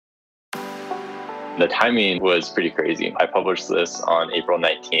The timing was pretty crazy. I published this on April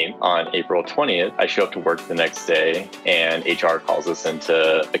 19th. On April 20th, I show up to work the next day and HR calls us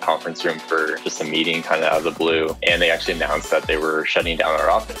into the conference room for just a meeting kind of out of the blue. And they actually announced that they were shutting down our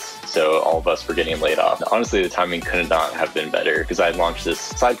office. So all of us were getting laid off. Honestly, the timing could not have been better because I had launched this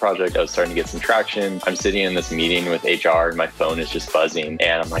side project. I was starting to get some traction. I'm sitting in this meeting with HR and my phone is just buzzing.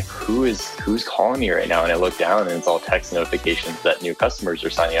 And I'm like, who's calling me right now? And I look down and it's all text notifications that new customers are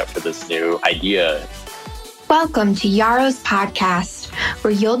signing up for this new idea. Welcome to Yaro's podcast,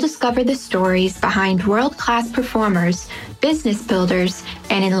 where you'll discover the stories behind world-class performers, business builders,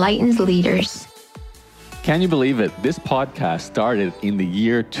 and enlightened leaders. Can you believe it? This podcast started in the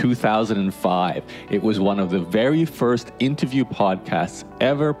year 2005. It was one of the very first interview podcasts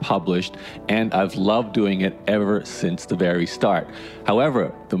ever published, and I've loved doing it ever since the very start.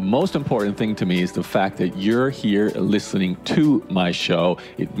 However, the most important thing to me is the fact that you're here listening to my show.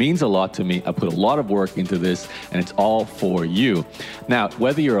 It means a lot to me. I put a lot of work into this, and it's all for you. Now,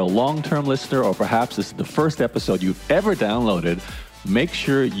 whether you're a long-term listener or perhaps this is the first episode you've ever downloaded, make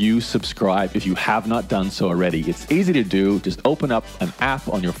sure you subscribe if you have not done so already. It's easy to do. Just open up an app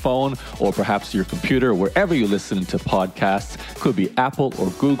on your phone or perhaps your computer, wherever you listen to podcasts. Could be Apple or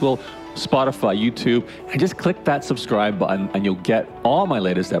Google, Spotify, YouTube, and just click that subscribe button and you'll get all my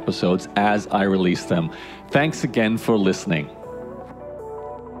latest episodes as I release them. Thanks again for listening.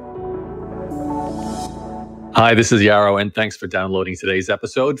 Hi, this is Yaro, and thanks for downloading today's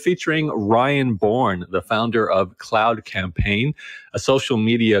episode featuring Ryan Bourne, the founder of Cloud Campaign, a social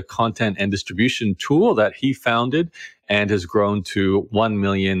media content and distribution tool that he founded and has grown to 1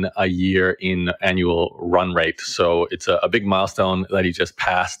 million a year in annual run rate. So it's a big milestone that he just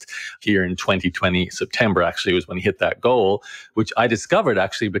passed here in 2020. September actually was when he hit that goal, which I discovered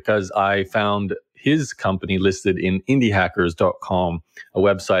actually because I found his company listed in indiehackers.com, a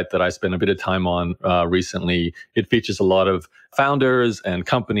website that I spent a bit of time on recently. It features a lot of founders and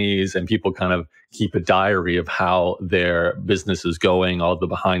companies, and people kind of keep a diary of how their business is going, all the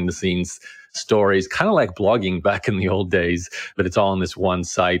behind the scenes stories, kind of like blogging back in the old days, but it's all on this one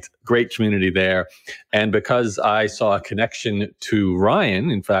site. Great community there. And because I saw a connection to Ryan,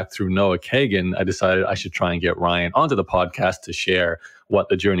 in fact, through Noah Kagan, I decided I should try and get Ryan onto the podcast to share what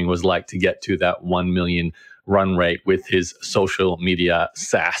the journey was like to get to that 1 million run rate with his social media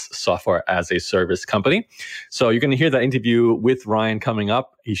SaaS, software as a service company. So you're going to hear that interview with Ryan coming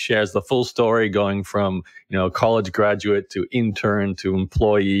up. He shares the full story going from, college graduate to intern to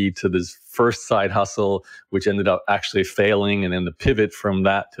employee to this first side hustle, which ended up actually failing, and then the pivot from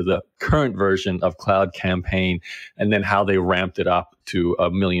that to the current version of Cloud Campaign, and then how they ramped it up to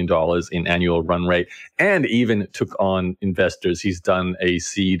 $1 million in annual run rate, and even took on investors. He's done a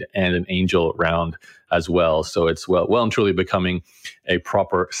seed and an angel round as well. So it's well and truly becoming a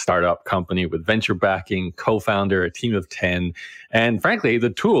proper startup company with venture backing, co-founder, a team of 10. And frankly, the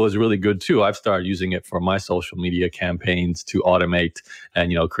tool is really good too. I've started using it for my social media campaigns to automate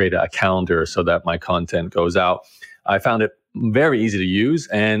and, create a calendar so that my content goes out. I found it very easy to use.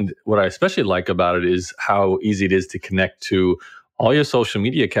 And what I especially like about it is how easy it is to connect to all your social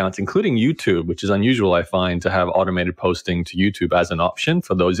media accounts, including YouTube, which is unusual, I find, to have automated posting to YouTube as an option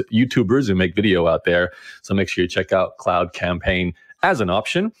for those YouTubers who make video out there. So make sure you check out Cloud Campaign as an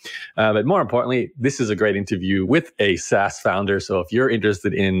option. But more importantly, this is a great interview with a SaaS founder. So if you're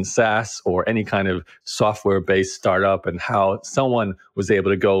interested in SaaS or any kind of software-based startup and how someone was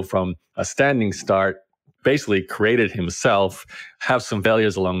able to go from a standing start, basically created himself, have some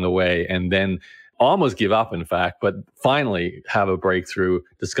failures along the way, and then almost give up, in fact, but finally have a breakthrough,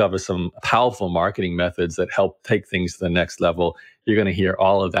 discover some powerful marketing methods that help take things to the next level. You're going to hear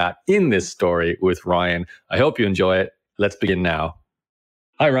all of that in this story with Ryan. I hope you enjoy it. Let's begin now.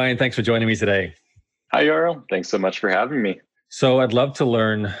 Hi, Ryan. Thanks for joining me today. Hi, Yaro. Thanks so much for having me. So I'd love to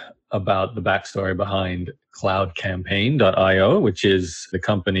learn about the backstory behind cloudcampaign.io, which is the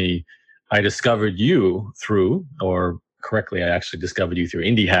company I discovered you through, or correctly, I actually discovered you through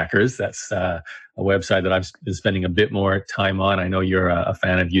Indie Hackers. That's a website that I've been spending a bit more time on. I know you're a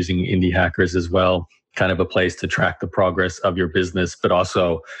fan of using Indie Hackers as well, kind of a place to track the progress of your business, but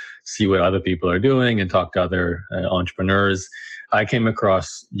also see what other people are doing and talk to other entrepreneurs. I came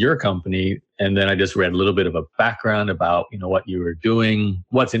across your company, and then I just read a little bit of a background about what you were doing.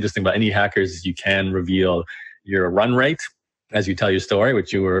 What's interesting about Indie Hackers is you can reveal your run rate as you tell your story,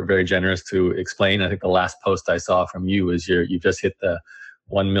 which you were very generous to explain. I think the last post I saw from you is you just hit the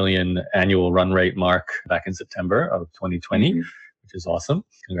 1 million annual run rate mark back in September of 2020, which is awesome.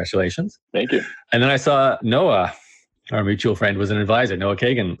 Congratulations. Thank you. And then I saw Noah Our mutual friend was an advisor, Noah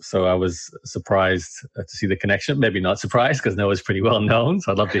Kagan. So I was surprised to see the connection. Maybe not surprised because Noah's pretty well known.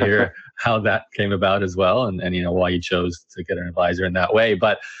 So I'd love to hear how that came about as well, and why you chose to get an advisor in that way.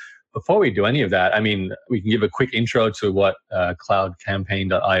 But before we do any of that, we can give a quick intro to what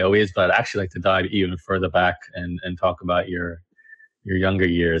cloudcampaign.io is, but I'd actually like to dive even further back and talk about your younger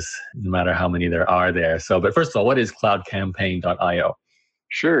years, no matter how many there are there. So, but first of all, what is cloudcampaign.io?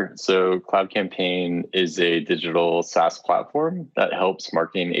 Sure. So Cloud Campaign is a digital SaaS platform that helps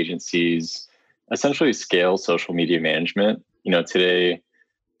marketing agencies essentially scale social media management. Today,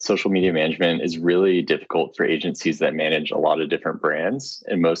 social media management is really difficult for agencies that manage a lot of different brands.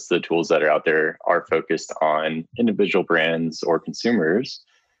 And most of the tools that are out there are focused on individual brands or consumers.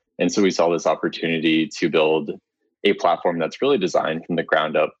 And so we saw this opportunity to build a platform that's really designed from the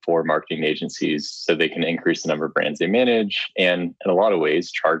ground up for marketing agencies so they can increase the number of brands they manage and in a lot of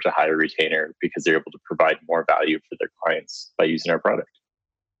ways charge a higher retainer because they're able to provide more value for their clients by using our product.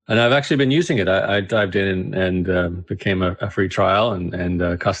 And I've actually been using it. I dived in and became a free trial and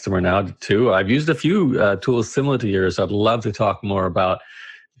a customer now too. I've used a few tools similar to yours. I'd love to talk more about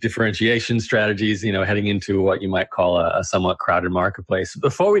differentiation strategies, heading into what you might call a somewhat crowded marketplace.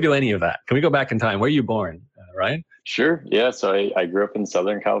 Before we do any of that, can we go back in time? Where are you born, Ryan? Sure. Yeah. So I grew up in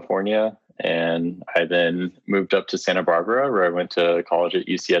Southern California and I then moved up to Santa Barbara where I went to college at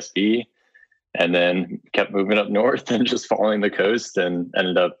UCSB and then kept moving up north and just following the coast and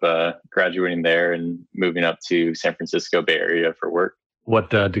ended up graduating there and moving up to San Francisco Bay Area for work. What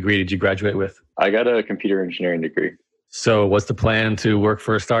degree did you graduate with? I got a computer engineering degree. So what's the plan to work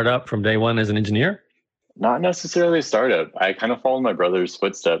for a startup from day one as an engineer? Not necessarily a startup. I kind of followed my brother's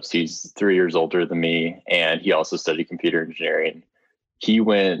footsteps. He's 3 years older than me, and he also studied computer engineering. He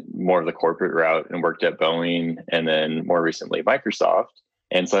went more of the corporate route and worked at Boeing and then more recently Microsoft.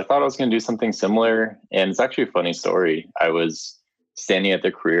 And so I thought I was going to do something similar. And it's actually a funny story. I was standing at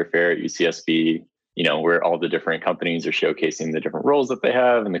the career fair at UCSB, where all the different companies are showcasing the different roles that they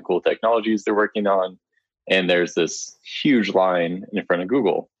have and the cool technologies they're working on. And there's this huge line in front of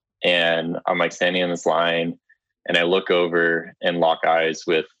Google. And I'm like standing in this line and I look over and lock eyes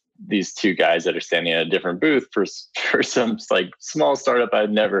with these two guys that are standing at a different booth for some like small startup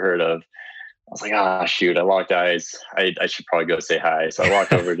I'd never heard of. I was like, shoot, I locked eyes. I should probably go say hi. So I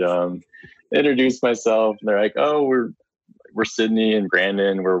walked over to them, introduced myself. And they're like, oh, we're Sydney and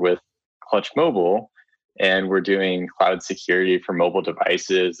Brandon. We're with Clutch Mobile and we're doing cloud security for mobile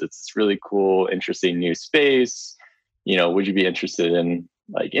devices. It's this really cool, interesting new space. Would you be interested in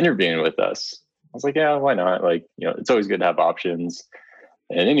like interviewing with us? I was like, yeah, why not? Like, it's always good to have options.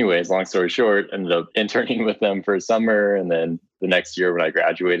 And anyways, long story short, ended up interning with them for a summer. And then the next year when I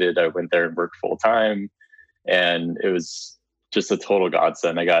graduated, I went there and worked full time. And it was just a total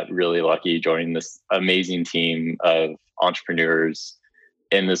godsend. I got really lucky joining this amazing team of entrepreneurs.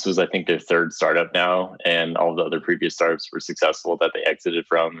 And this was, I think, their third startup now. And all the other previous startups were successful that they exited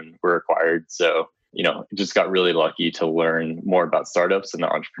from and were acquired. So just got really lucky to learn more about startups and the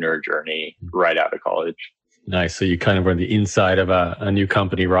entrepreneur journey right out of college. Nice. So you kind of were on the inside of a new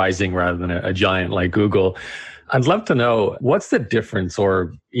company rising rather than a giant like Google. I'd love to know what's the difference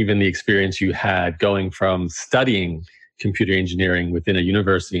or even the experience you had going from studying computer engineering within a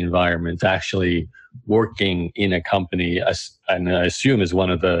university environment to actually working in a company, and I assume as one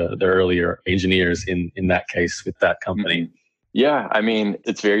of the earlier engineers in that case with that company. Mm-hmm. Yeah,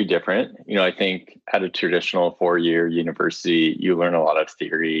 it's very different. I think at a traditional 4-year university, you learn a lot of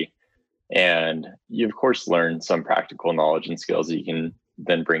theory and you, of course, learn some practical knowledge and skills that you can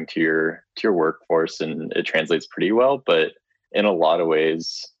then bring to your workforce, and it translates pretty well. But in a lot of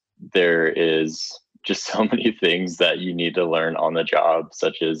ways, there is just so many things that you need to learn on the job,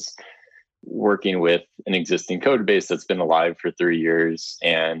 such as working with an existing code base that's been alive for 3 years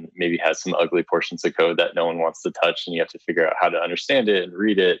and maybe has some ugly portions of code that no one wants to touch, and you have to figure out how to understand it and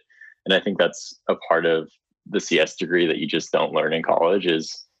read it. And I think that's a part of the CS degree that you just don't learn in college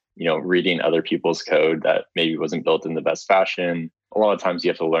is, reading other people's code that maybe wasn't built in the best fashion. A lot of times you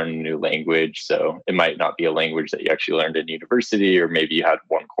have to learn a new language. So it might not be a language that you actually learned in university, or maybe you had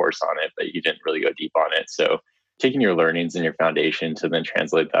one course on it, but you didn't really go deep on it. So taking your learnings and your foundation to then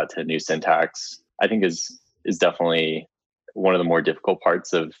translate that to new syntax, I think is definitely one of the more difficult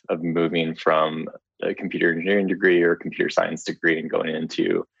parts of moving from a computer engineering degree or a computer science degree and going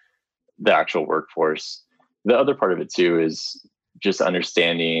into the actual workforce. The other part of it too is just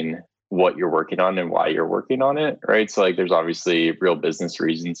understanding what you're working on and why you're working on it, right? So like there's obviously real business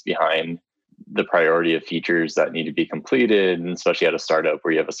reasons behind the priority of features that need to be completed, and especially at a startup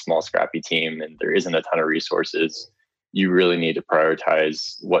where you have a small, scrappy team and there isn't a ton of resources, you really need to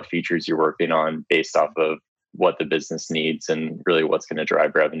prioritize what features you're working on based off of what the business needs and really what's going to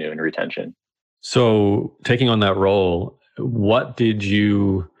drive revenue and retention. So taking on that role, what did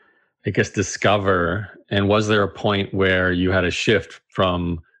you, I guess, discover? And was there a point where you had a shift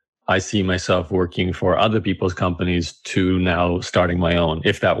from I see myself working for other people's companies to now starting my own,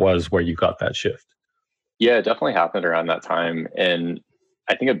 if that was where you got that shift? Yeah, it definitely happened around that time. And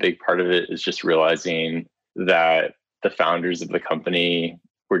I think a big part of it is just realizing that the founders of the company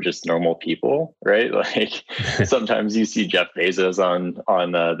were just normal people, right? Like sometimes you see Jeff Bezos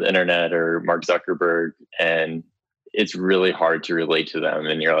on the internet or Mark Zuckerberg, and it's really hard to relate to them.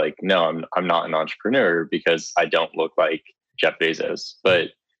 And you're like, no, I'm not an entrepreneur because I don't look like Jeff Bezos. But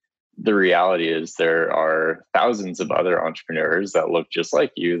the reality is there are thousands of other entrepreneurs that look just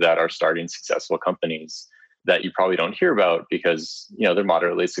like you that are starting successful companies that you probably don't hear about because, they're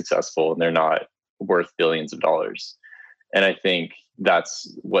moderately successful and they're not worth billions of dollars. And I think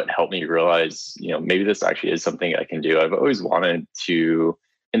that's what helped me realize, maybe this actually is something I can do. I've always wanted to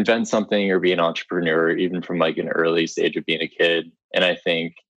invent something or be an entrepreneur, even from like an early stage of being a kid. And I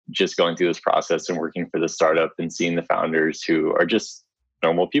think just going through this process and working for the startup and seeing the founders who are just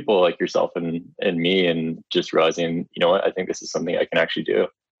normal people like yourself and me, and just realizing, what, I think this is something I can actually do.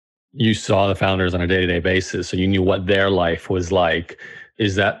 You saw the founders on a day-to-day basis, so you knew what their life was like.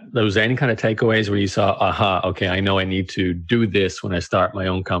 Was there any kind of takeaways where you saw, okay, I know I need to do this when I start my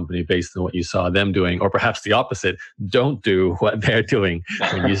own company based on what you saw them doing, or perhaps the opposite, don't do what they're doing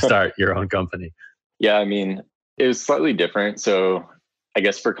when you start your own company? Yeah, I mean, it was slightly different. So I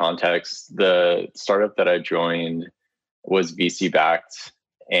guess for context, the startup that I joined was VC backed.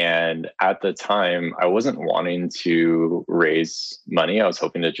 And at the time, I wasn't wanting to raise money. I was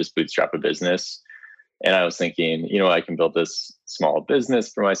hoping to just bootstrap a business. And I was thinking, I can build this small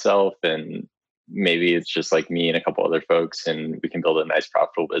business for myself. And maybe it's just like me and a couple other folks, and we can build a nice,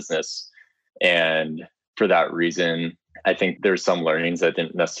 profitable business. And for that reason, I think there's some learnings that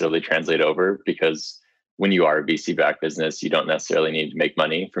didn't necessarily translate over, because when you are a VC-backed business, you don't necessarily need to make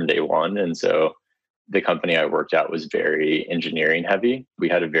money from day one. And so the company I worked at was very engineering heavy. We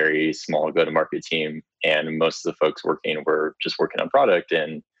had a very small go-to-market team, and most of the folks working were just working on product.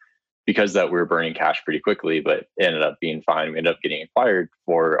 And because that we were burning cash pretty quickly, but it ended up being fine. We ended up getting acquired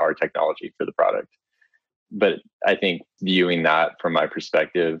for our technology for the product. But I think viewing that from my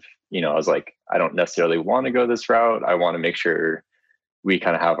perspective, I was like, I don't necessarily want to go this route. I want to make sure we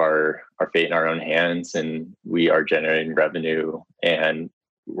kind of have our fate in our own hands and we are generating revenue, and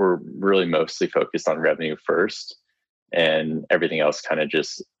we're really mostly focused on revenue first, and everything else kind of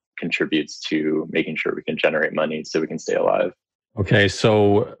just contributes to making sure we can generate money so we can stay alive. Okay,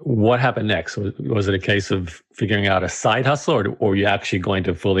 so what happened next? Was it a case of figuring out a side hustle, or were you actually going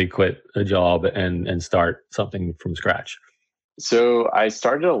to fully quit a job and start something from scratch? So I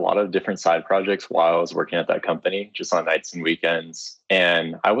started a lot of different side projects while I was working at that company, just on nights and weekends.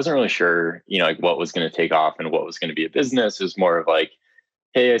 And I wasn't really sure, like what was going to take off and what was going to be a business. It was more of like,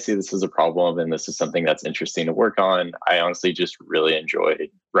 hey, I see this as a problem and this is something that's interesting to work on. I honestly just really enjoyed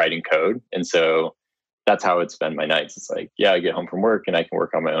writing code. And so that's how it's spent my nights. It's like, yeah, I get home from work and I can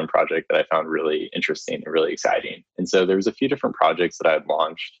work on my own project that I found really interesting and really exciting. And so there was a few different projects that I had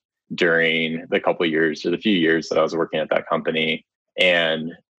launched during the couple of years or the few years that I was working at that company.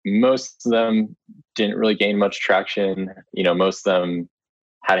 And most of them didn't really gain much traction. Most of them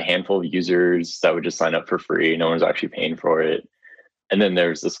had a handful of users that would just sign up for free. No one was actually paying for it. And then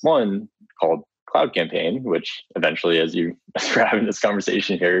there's this one called Cloud Campaign, which eventually, as we're having this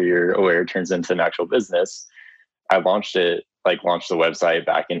conversation here, you're aware turns into an actual business. I launched the website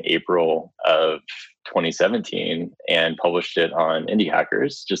back in April of 2017 and published it on Indie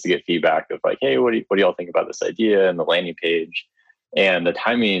Hackers just to get feedback of like, hey, what do y'all think about this idea and the landing page? And the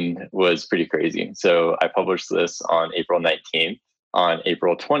timing was pretty crazy. So I published this on April 19th. On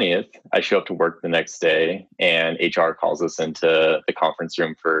April 20th, I show up to work the next day and HR calls us into the conference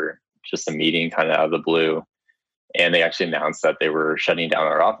room for just a meeting kind of out of the blue. And they actually announced that they were shutting down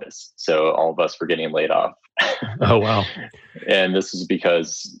our office. So all of us were getting laid off. Oh, wow. And this was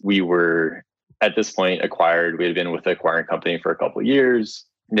because we were at this point acquired. We had been with the acquiring company for a couple of years.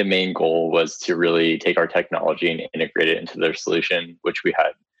 The main goal was to really take our technology and integrate it into their solution, which we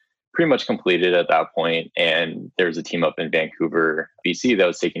had pretty much completed at that point. And there was a team up in Vancouver, BC that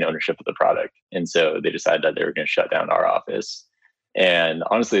was taking ownership of the product. And so they decided that they were going to shut down our office. And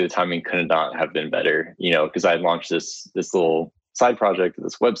honestly, the timing could not have been better, because I had launched this little side project,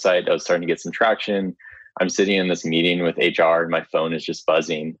 this website that was starting to get some traction. I'm sitting in this meeting with HR and my phone is just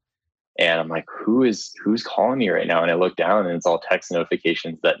buzzing. And I'm like, who's calling me right now? And I look down and it's all text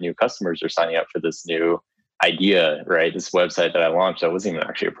notifications that new customers are signing up for this new idea, right? This website that I launched, that wasn't even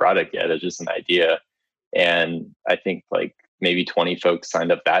actually a product yet. It's just an idea. And I think like maybe 20 folks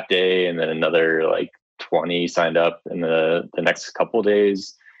signed up that day, and then another like 20 signed up in the next couple of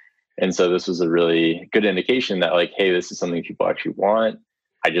days. And so this was a really good indication that like, hey, this is something people actually want.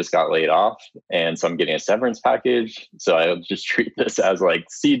 I just got laid off, and so I'm getting a severance package. So I'll just treat this as like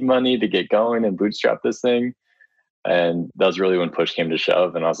seed money to get going and bootstrap this thing. And that was really when push came to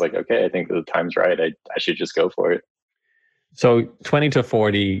shove. And I was like, okay, I think the time's right. I should just go for it. So 20 to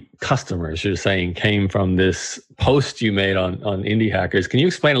 40 customers, you're saying, came from this post you made on Indie Hackers. Can you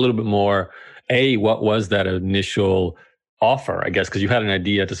explain a little bit more, what was that initial offer, I guess, because you had an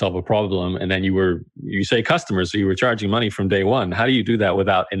idea to solve a problem, and then you say customers, so you were charging money from day one. How do you do that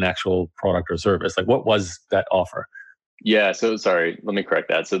without an actual product or service? Like, what was that offer? Yeah, so sorry, let me correct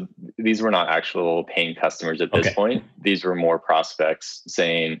that. So these were not actual paying customers at this point. These were more prospects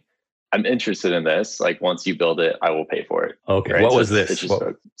saying, I'm interested in this. Like, once you build it, I will pay for it. Okay. Right? What so was this?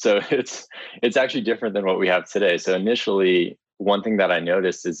 So it's actually different than what we have today. So initially, one thing that I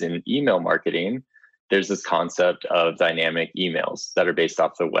noticed is in email marketing, there's this concept of dynamic emails that are based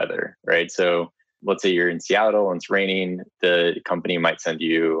off the weather, right? So let's say you're in Seattle and it's raining, the company might send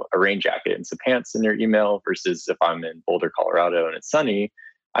you a rain jacket and some pants in your email, versus if I'm in Boulder, Colorado and it's sunny,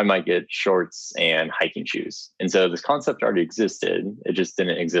 I might get shorts and hiking shoes. And so this concept already existed. It just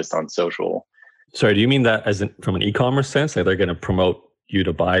didn't exist on social. Sorry, do you mean that from an e-commerce sense? Like they're going to promote you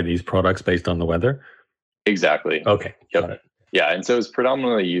to buy these products based on the weather? Exactly. Okay. Yep. Got it. Yeah. And so it's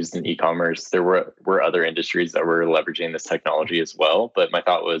predominantly used in e-commerce. There were other industries that were leveraging this technology as well. But my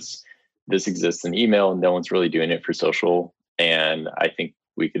thought was, this exists in email. No one's really doing it for social. And I think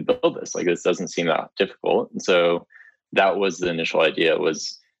we could build this. Like, this doesn't seem that difficult. And so that was the initial idea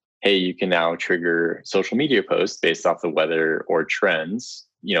was, hey, you can now trigger social media posts based off the weather or trends,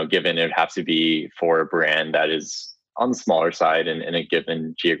 given it would have to be for a brand that is on the smaller side and in a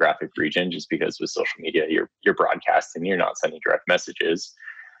given geographic region, just because with social media, you're broadcasting, you're not sending direct messages.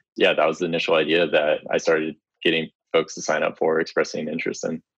 Yeah, that was the initial idea that I started getting folks to sign up for, expressing interest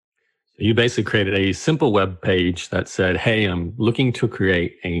in. You basically created a simple web page that said, hey, I'm looking to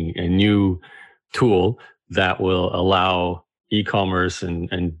create a new tool that will allow e-commerce and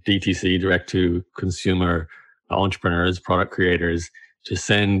DTC, direct to consumer entrepreneurs, product creators, to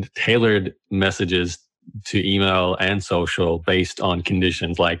send tailored messages to email and social based on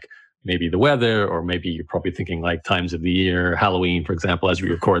conditions like maybe the weather, or maybe you're probably thinking like times of the year. Halloween, for example, as we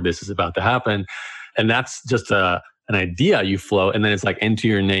record this, is about to happen. And that's just an idea you float, and then it's like enter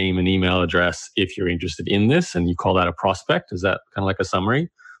your name and email address if you're interested in this, and you call that a prospect. Is that kind of like a summary?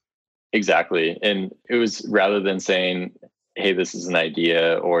 Exactly. And it was, rather than saying, hey, this is an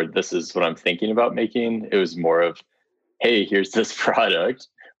idea or this is what I'm thinking about making, it was more of, hey, here's this product,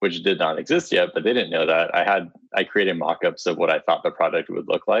 which did not exist yet, but they didn't know that. I created mock-ups of what I thought the product would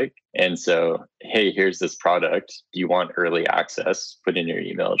look like. And so, hey, here's this product. Do you want early access? Put in your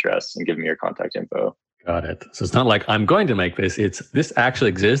email address and give me your contact info. Got it. So it's not like I'm going to make this. It's this actually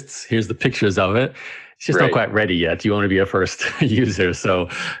exists. Here's the pictures of it. It's just not quite ready yet. You want to be a first user. So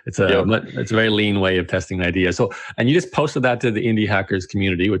it's it's a very lean way of testing an idea. So, and you just posted that to the Indie Hackers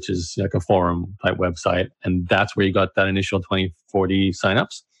community, which is like a forum type website. And that's where you got that initial 2040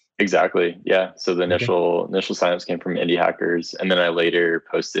 signups. Exactly. Yeah. So the initial signups came from Indie Hackers. And then I later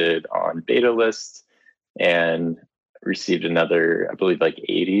posted on Beta List and received another, I believe, like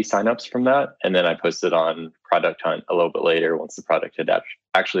 80 signups from that. And then I posted on Product Hunt a little bit later once the product had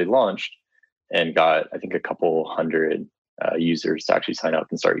actually launched, and got, I think, a couple hundred users to actually sign up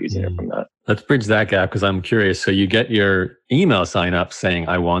and start using it from that. Let's bridge that gap, because I'm curious. So you get your email sign up saying,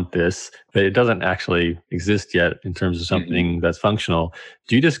 I want this, but it doesn't actually exist yet in terms of something that's functional.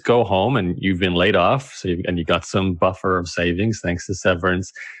 Do you just go home and you've been laid off, and you got some buffer of savings thanks to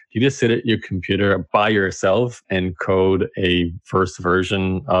severance? Do you just sit at your computer by yourself and code a first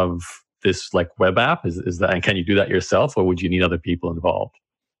version of this like web app? Is that, and can you do that yourself, or would you need other people involved?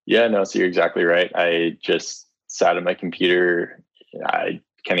 Yeah, no, so you're exactly right. I just sat at my computer. I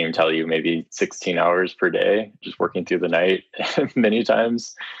can't even tell you, maybe 16 hours per day, just working through the night many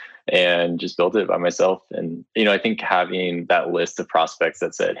times, and just built it by myself. And, I think having that list of prospects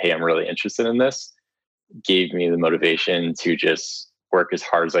that said, hey, I'm really interested in this, gave me the motivation to just work as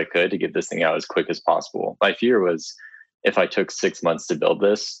hard as I could to get this thing out as quick as possible. My fear was, if I took 6 months to build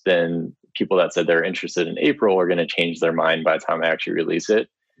this, then people that said they're interested in April are going to change their mind by the time I actually release it.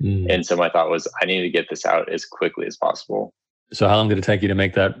 And so my thought was, I need to get this out as quickly as possible. So how long did it take you to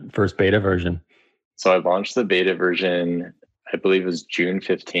make that first beta version? So I launched the beta version, I believe it was June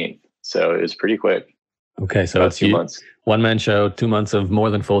 15th. So it was pretty quick. Okay, so about it's 2 months. one-man show, 2 months of more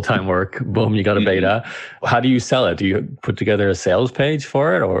than full-time work. Boom, you got a beta. How do you sell it? Do you put together a sales page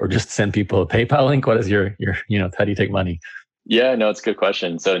for it or just send people a PayPal link? What is your how do you take money? Yeah, no, it's a good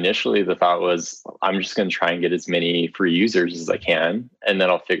question. So initially the thought was I'm just going to try and get as many free users as I can, and then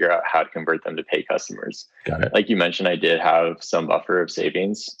I'll figure out how to convert them to paid customers. Got it. Like you mentioned, I did have some buffer of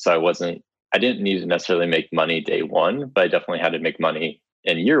savings. So I didn't need to necessarily make money day one, but I definitely had to make money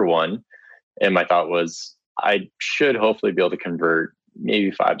in year one. And my thought was I should hopefully be able to convert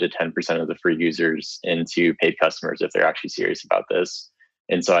maybe 5 to 10% of the free users into paid customers if they're actually serious about this.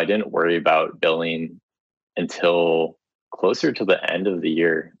 And so I didn't worry about billing until closer to the end of the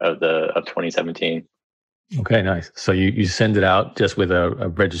year of 2017. Okay, nice. So you send it out just with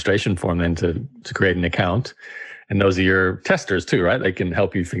a registration form then to create an account. And those are your testers too, right? They can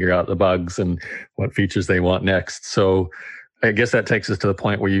help you figure out the bugs and what features they want next. So I guess that takes us to the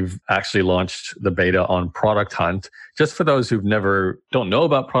point where you've actually launched the beta on Product Hunt. Just for those don't know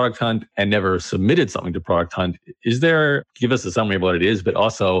about Product Hunt and never submitted something to Product Hunt, give us a summary of what it is, but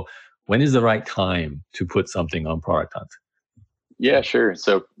also when is the right time to put something on Product Hunt? Yeah, sure.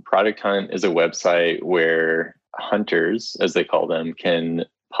 So Product Hunt is a website where hunters, as they call them, can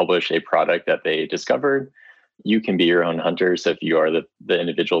publish a product that they discovered. You can be your own hunter. So if you are the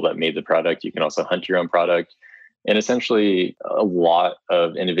individual that made the product, you can also hunt your own product. And essentially, a lot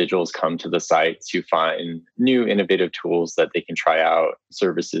of individuals come to the site to find new innovative tools that they can try out,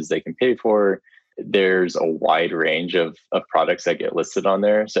 services they can pay for. There's a wide range of products that get listed on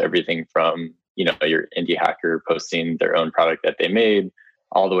there. So everything from, your indie hacker posting their own product that they made,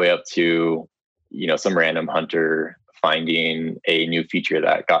 all the way up to, some random hunter finding a new feature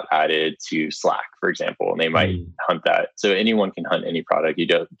that got added to Slack, for example, and they might hunt that. So anyone can hunt any product. You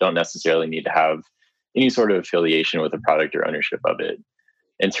don't necessarily need to have any sort of affiliation with the product or ownership of it.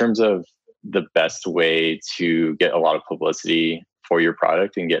 In terms of the best way to get a lot of publicity for your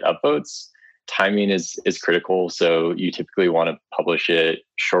product and get upvotes, timing is critical. So you typically want to publish it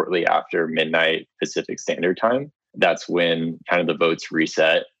shortly after midnight Pacific Standard Time. That's when kind of the votes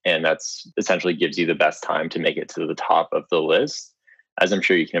reset, and that's essentially gives you the best time to make it to the top of the list. As I'm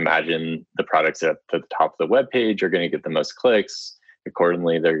sure you can imagine, the products at the top of the web page are going to get the most clicks.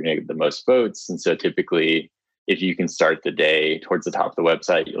 Accordingly, they're going to get the most votes. And so typically, if you can start the day towards the top of the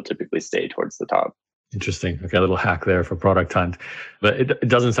website, you'll typically stay towards the top. Interesting. Okay, a little hack there for Product Hunt. But it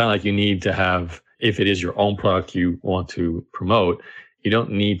doesn't sound like you need to have, if it is your own product you want to promote, you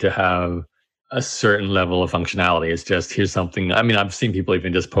don't need to have a certain level of functionality. It's just, here's something. I mean, I've seen people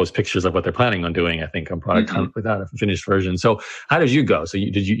even just post pictures of what they're planning on doing, I think, on Product Hunt without a finished version. So how did you go? So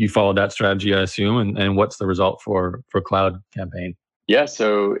you followed that strategy, I assume, and what's the result for Cloud Campaign? Yeah,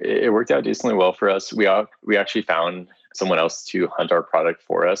 so it worked out decently well for us. We actually found someone else to hunt our product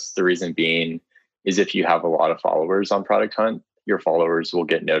for us. The reason being is if you have a lot of followers on Product Hunt, your followers will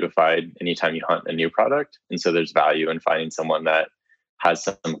get notified anytime you hunt a new product. And so there's value in finding someone that has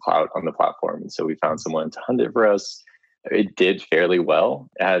some clout on the platform. And so we found someone to hunt it for us. It did fairly well.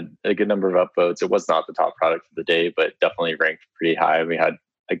 It had a good number of upvotes. It was not the top product for the day, but definitely ranked pretty high. We had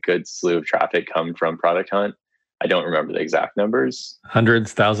a good slew of traffic come from Product Hunt. I don't remember the exact numbers.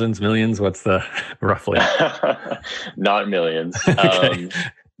 Hundreds, thousands, millions? What's the roughly? Not millions. Okay.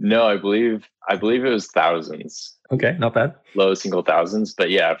 No, I believe it was thousands. Okay, not bad. Low single thousands. But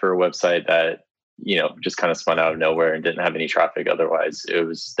yeah, for a website that, just kind of spun out of nowhere and didn't have any traffic otherwise, it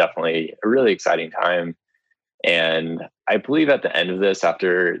was definitely a really exciting time. And I believe at the end of this,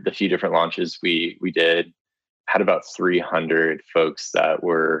 after the few different launches we did, had about 300 folks that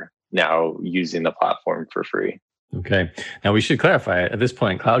were now using the platform for free. Okay. Now we should clarify at this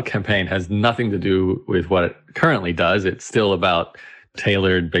point, Cloud Campaign has nothing to do with what it currently does. It's still about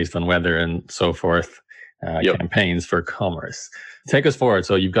tailored based on weather and so forth campaigns for commerce. Take us forward.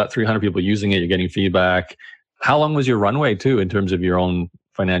 So you've got 300 people using it. You're getting feedback. How long was your runway too in terms of your own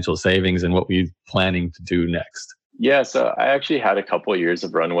financial savings and what were you planning to do next? Yeah. So I actually had a couple of years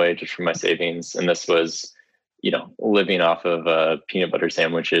of runway just from my savings. And this was, living off of peanut butter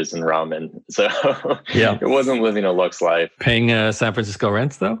sandwiches and ramen. So it wasn't living a luxe life. Paying San Francisco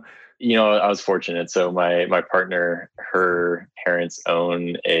rents though? I was fortunate. So my partner, her parents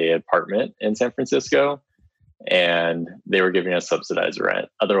own an apartment in San Francisco, and they were giving us subsidized rent.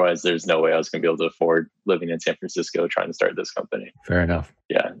 Otherwise, there's no way I was going to be able to afford living in San Francisco trying to start this company. Fair enough.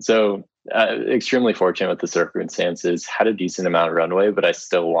 Yeah. So extremely fortunate with the circumstances, had a decent amount of runway, but I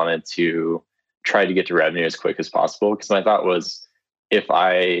still wanted to try to get to revenue as quick as possible. Because my thought was, if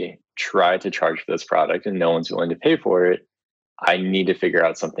I try to charge for this product and no one's willing to pay for it, I need to figure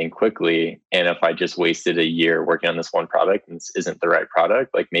out something quickly. And if I just wasted a year working on this one product and this isn't the right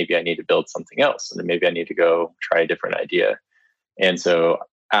product, like maybe I need to build something else and then maybe I need to go try a different idea. And so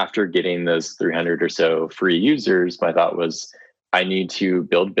after getting those 300 or so free users, my thought was I need to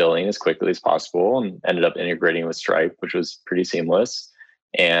build billing as quickly as possible, and ended up integrating with Stripe, which was pretty seamless.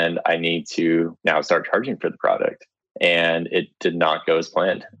 And I need to now start charging for the product. And it did not go as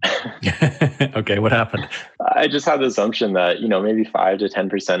planned. Okay, what happened? I just had the assumption that, maybe 5 to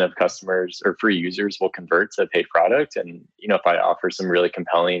 10% of customers or free users will convert to a paid product. And, if I offer some really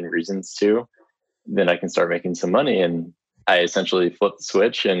compelling reasons to, then I can start making some money. And I essentially flipped the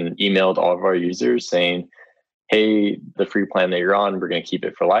switch and emailed all of our users saying, hey, the free plan that you're on, we're going to keep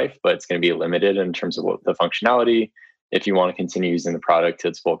it for life, but it's going to be limited in terms of what the functionality. If you want to continue using the product to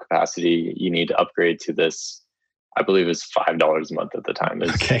its full capacity, you need to upgrade to this. I believe it was $5 a month at the time.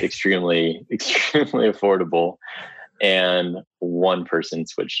 It's extremely, extremely affordable. And one person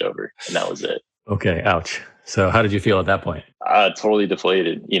switched over, and that was it. Okay, ouch. So how did you feel at that point? Totally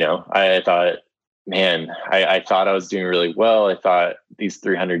deflated. I thought, man, I thought I was doing really well. I thought these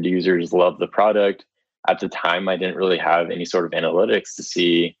 300 users loved the product. At the time, I didn't really have any sort of analytics to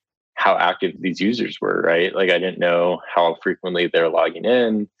see how active these users were, right? Like I didn't know how frequently they're logging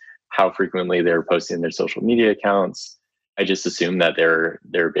in, how frequently they're posting their social media accounts. I just assumed that they're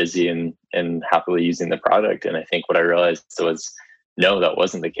busy and happily using the product. And I think what I realized was, no, that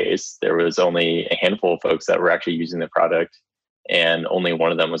wasn't the case. There was only a handful of folks that were actually using the product, and only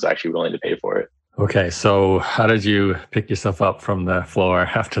one of them was actually willing to pay for it. Okay, so how did you pick yourself up from the floor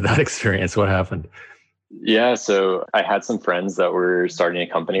after that experience? What happened? Yeah, so I had some friends that were starting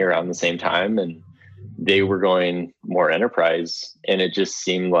a company around the same time, and they were going more enterprise. And it just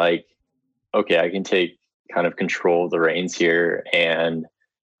seemed like, okay, I can take kind of control of the reins here, and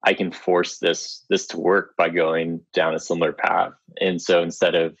I can force this to work by going down a similar path. And so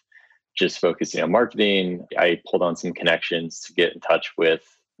instead of just focusing on marketing, I pulled on some connections to get in touch with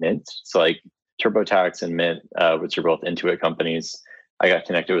Mint. So like TurboTax and Mint, which are both Intuit companies, I got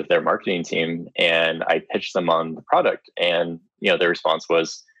connected with their marketing team and I pitched them on the product. And, their response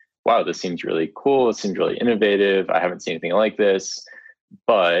was, wow, this seems really cool. It seems really innovative. I haven't seen anything like this.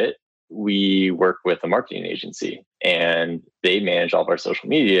 But we work with a marketing agency and they manage all of our social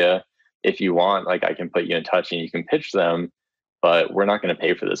media. If you want, like I can put you in touch and you can pitch them, but we're not going to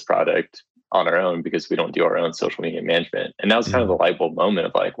pay for this product on our own because we don't do our own social media management. And that was kind of the light bulb moment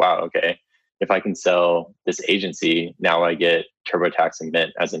of like, wow, okay, if I can sell this agency, now I get TurboTax and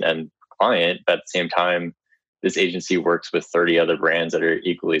Mint as an end client. But at the same time, this agency works with 30 other brands that are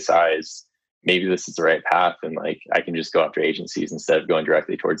equally sized. Maybe this is the right path. And like, I can just go after agencies instead of going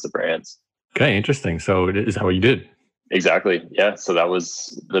directly towards the brands. Okay, interesting. So is that what you did? Exactly. Yeah. So that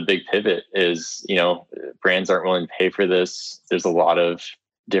was the big pivot is, brands aren't willing to pay for this. There's a lot of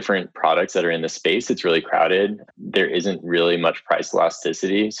different products that are in the space. It's really crowded. There isn't really much price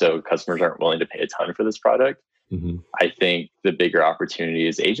elasticity. So customers aren't willing to pay a ton for this product. Mm-hmm. I think the bigger opportunity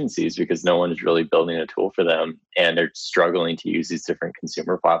is agencies because no one is really building a tool for them and they're struggling to use these different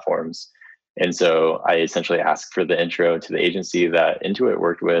consumer platforms. And so I essentially asked for the intro to the agency that Intuit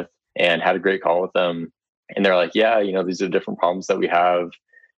worked with and had a great call with them. And they're like, yeah, these are different problems that we have.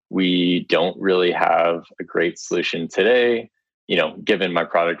 We don't really have a great solution today. Given my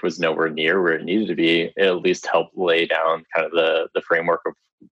product was nowhere near where it needed to be, it at least helped lay down kind of the framework of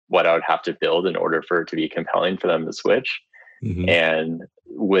what I would have to build in order for it to be compelling for them to switch. Mm-hmm. And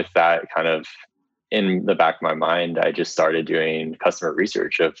with that kind of in the back of my mind, I just started doing customer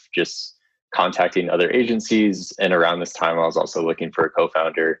research of just contacting other agencies. And around this time, I was also looking for a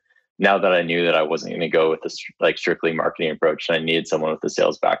co-founder. Now that I knew that I wasn't going to go with this like strictly marketing approach, I needed someone with a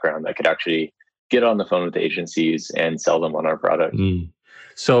sales background that could actually get on the phone with the agencies and sell them on our product.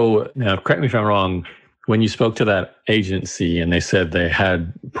 So now, correct me if I'm wrong, when you spoke to that agency and they said they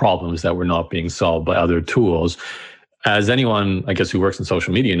had problems that were not being solved by other tools, as anyone, I guess, who works in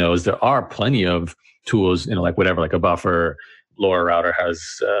social media knows, there are plenty of tools, like whatever, like a Buffer, Laura Router has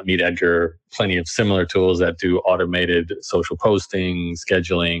Meet Edgar, plenty of similar tools that do automated social posting,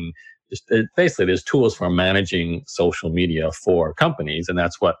 scheduling. Basically, there's tools for managing social media for companies, and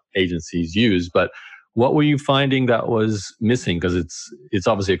that's what agencies use. But what were you finding that was missing? Because it's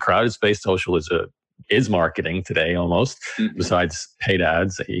obviously a crowded space. Social is marketing today almost. Mm-hmm. Besides paid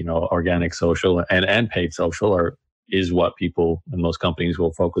ads, organic social and paid social is what people and most companies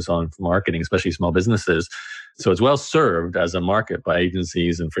will focus on for marketing, especially small businesses. So it's well served as a market by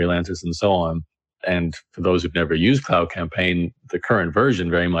agencies and freelancers and so on. And for those who've never used Cloud Campaign, the current version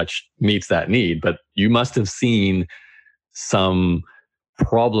very much meets that need. But you must have seen some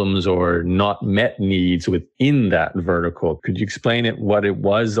problems or not met needs within that vertical. Could you explain what it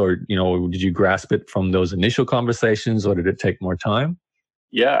was, or, did you grasp it from those initial conversations, or did it take more time?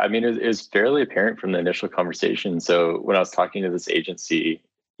 Yeah, I mean, it was fairly apparent from the initial conversation. So when I was talking to this agency,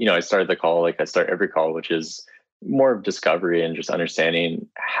 I started the call like I start every call, which is more of discovery and just understanding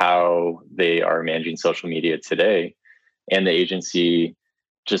how they are managing social media today. And the agency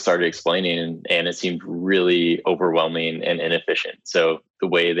just started explaining, and it seemed really overwhelming and inefficient. So the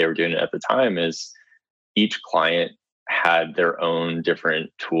way they were doing it at the time is each client had their own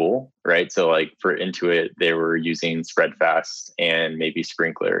different tool, right? So like for Intuit, they were using Spreadfast and maybe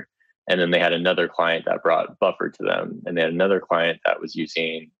Sprinkler. And then they had another client that brought Buffer to them. And they had another client that was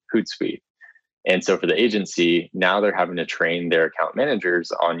using Hootsuite. And so for the agency, now they're having to train their account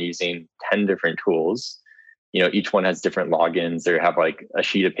managers on using 10 different tools. Each one has different logins. They have like a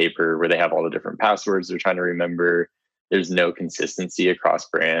sheet of paper where they have all the different passwords they're trying to remember. There's no consistency across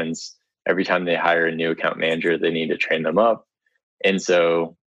brands. Every time they hire a new account manager, they need to train them up. And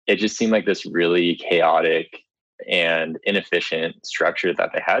so it just seemed like this really chaotic and inefficient structure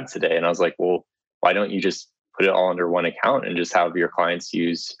that they had today. And I was like, well, why don't you just put it all under one account and just have your clients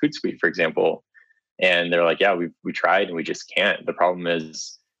use Hootsuite, for example? And they're like, yeah, we tried and we just can't. The problem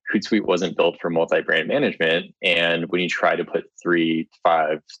is Hootsuite wasn't built for multi-brand management. And when you try to put 3,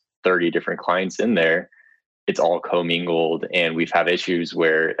 5, 30 different clients in there, it's all commingled. And we've had issues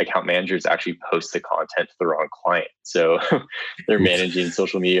where account managers actually post the content to the wrong client. So they're managing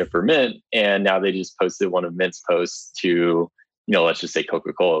social media for Mint. And now they just posted one of Mint's posts to, let's just say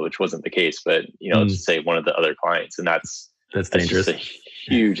Coca-Cola, which wasn't the case, but, let's just say one of the other clients. And that's dangerous. Just a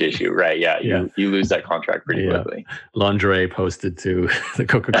huge issue, right? Yeah, you lose that contract pretty quickly. Lingerie posted to the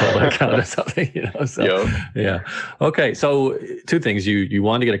Coca-Cola account or something, So, yeah. Okay, so two things. You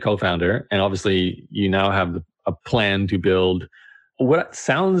want to get a co-founder, and obviously you now have a plan to build what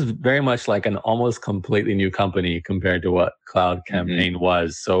sounds very much like an almost completely new company compared to what Cloud Campaign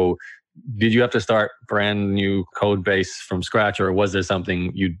was. So did you have to start brand new code base from scratch, or was there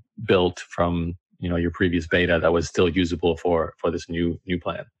something you built from your previous beta that was still usable for this new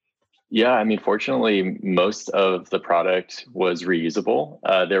plan? Yeah, I mean, fortunately, most of the product was reusable.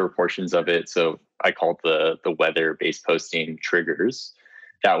 There were portions of it. So I called the weather-based posting triggers.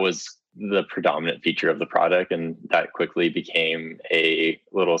 That was the predominant feature of the product. And that quickly became a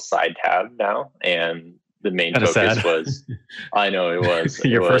little side tab now. And the main focus was, I know it was.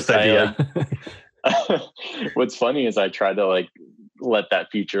 Your first idea. What's funny is I tried to let that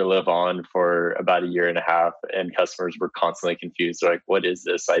feature live on for about 1.5 years, and customers were constantly confused. They're like, what is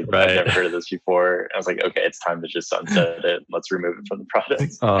this? I've never heard of this before. And I was like, okay, it's time to just sunset it. Let's remove it from the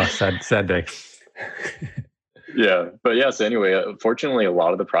product. Oh, sad day. Yeah. But yeah, so anyway, fortunately, a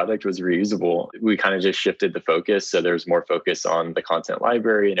lot of the product was reusable. We kind of just shifted the focus. So there was more focus on the content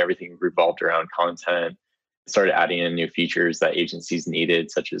library, and everything revolved around content. Started adding in new features that agencies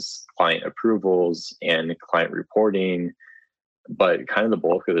needed, such as client approvals and client reporting. But kind of the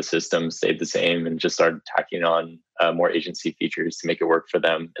bulk of the system stayed the same, and just started tacking on more agency features to make it work for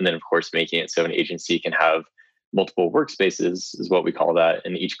them. And then, of course, making it so an agency can have multiple workspaces is what we call that.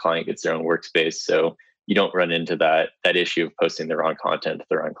 And each client gets their own workspace. So you don't run into that issue of posting the wrong content to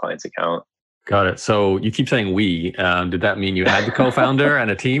the wrong client's account. Got it. So you keep saying we. Did that mean you had the co-founder and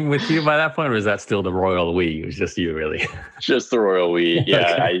a team with you by that point, or is that still the royal we? It was just you, really? Just the royal we.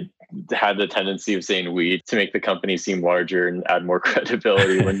 Yeah, Okay. I had the tendency of saying we to make the company seem larger and add more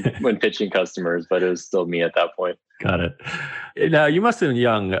credibility when pitching customers, but it was still me at that point. Got it. Now, you must have been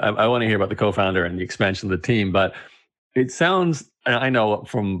young. I want to hear about the co-founder and the expansion of the team, but it sounds, I know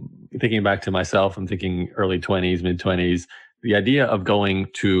from thinking back to myself, I'm thinking early 20s, mid 20s, the idea of going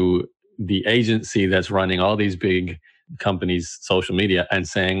to the agency that's running all these big companies' social media and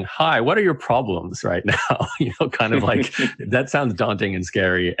saying, hi, what are your problems right now? Kind of like that sounds daunting and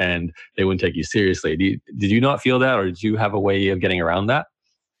scary, and they wouldn't take you seriously. Did you not feel that, or did you have a way of getting around that?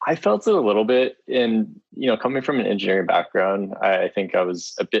 I felt it a little bit. And, coming from an engineering background, I think I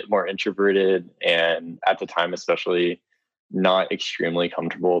was a bit more introverted, and at the time, especially, not extremely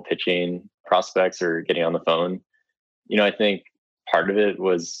comfortable pitching prospects or getting on the phone. I think part of it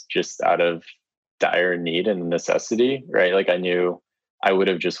was just out of dire need and necessity, right? Like I knew I would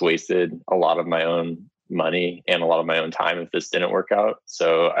have just wasted a lot of my own money and a lot of my own time if this didn't work out.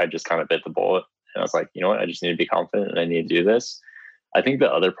 So I just kind of bit the bullet, and I was like, you know what? I just need to be confident and I need to do this. I think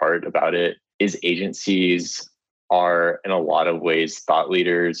the other part about it is agencies are in a lot of ways thought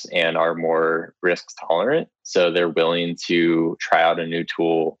leaders and are more risk tolerant. So they're willing to try out a new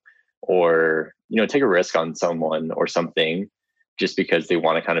tool or, take a risk on someone or something just because they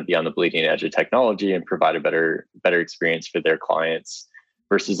want to kind of be on the bleeding edge of technology and provide a better experience for their clients.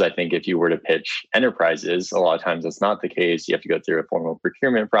 Versus, I think if you were to pitch enterprises, a lot of times that's not the case. You have to go through a formal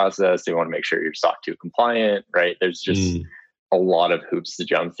procurement process. They want to make sure you're SOC 2 compliant, right? There's just a lot of hoops to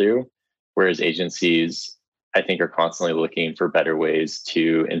jump through. Whereas agencies, I think, are constantly looking for better ways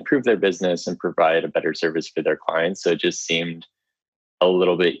to improve their business and provide a better service for their clients. So it just seemed a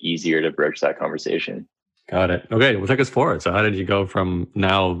little bit easier to broach that conversation. Got it. Okay, well, take us forward. So how did you go from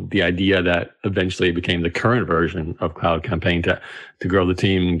now the idea that eventually became the current version of Cloud Campaign to grow the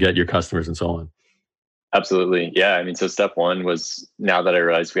team, get your customers and so on? Absolutely. Yeah. I mean, so step one was, now that I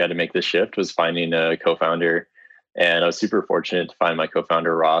realized we had to make this shift, was finding a co-founder. And I was super fortunate to find my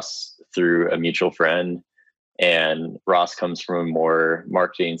co-founder, Ross, through a mutual friend. And Ross comes from a more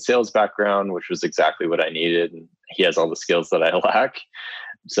marketing sales background, which was exactly what I needed. And he has all the skills that I lack.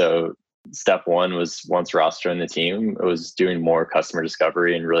 So step one was, once Ross joined the team, it was doing more customer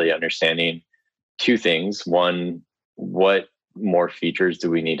discovery and really understanding two things. One, what more features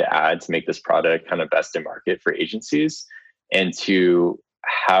do we need to add to make this product kind of best in market for agencies? And two,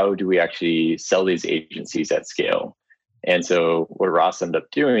 how do we actually sell these agencies at scale? And so what Ross ended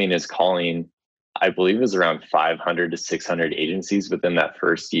up doing is calling, I believe it was around 500 to 600 agencies within that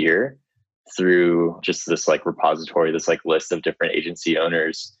first year through just this like repository, this like list of different agency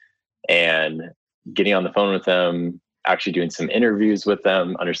owners, and getting on the phone with them, actually doing some interviews with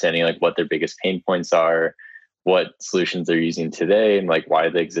them, understanding like what their biggest pain points are, what solutions they're using today, and like why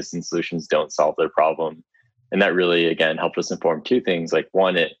the existing solutions don't solve their problem. And that really, again, helped us inform two things. Like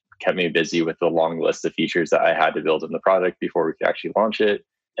one, it kept me busy with the long list of features that I had to build in the product before we could actually launch it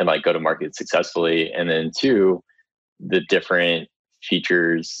and like go to market successfully. And then two, the different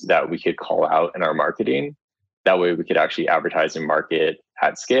features that we could call out in our marketing. That way we could actually advertise and market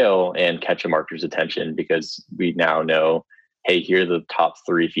at scale and catch a marketer's attention, because we now know, hey, here are the top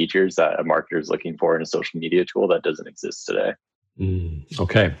 3 features that a marketer is looking for in a social media tool that doesn't exist today.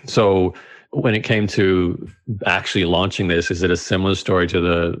 Okay. So when it came to actually launching this, is it a similar story to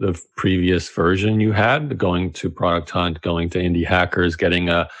the previous version you had, going to Product Hunt, going to Indie Hackers, getting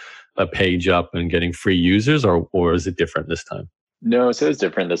a page up and getting free users, or is it different this time? No, so it was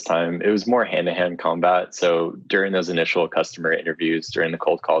different this time. It was more hand-to-hand combat. So during those initial customer interviews, during the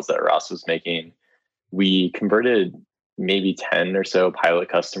cold calls that Ross was making, we converted maybe 10 or so pilot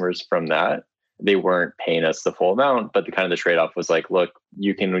customers from that. They weren't paying us the full amount, but the trade-off was like, look,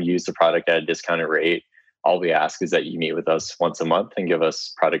 you can use the product at a discounted rate. All we ask is that you meet with us once a month and give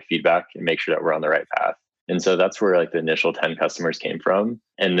us product feedback and make sure that we're on the right path. And so that's where like the initial 10 customers came from.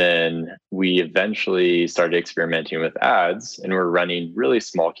 And then we eventually started experimenting with ads, and we're running really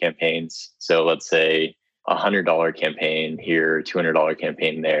small campaigns. So let's say $100 campaign here, $200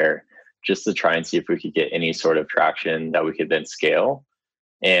 campaign there, just to try and see if we could get any sort of traction that we could then scale.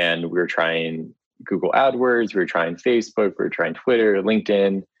 And we were trying Google AdWords, we were trying Facebook, we were trying Twitter,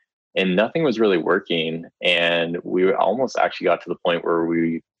 LinkedIn, and nothing was really working. And we almost actually got to the point where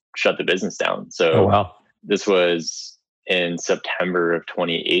we shut the business down. So This was in September of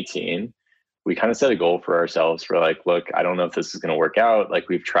 2018. We kind of set a goal for ourselves. We're like, look, I don't know if this is going to work out. Like,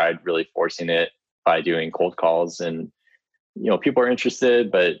 we've tried really forcing it by doing cold calls, and people are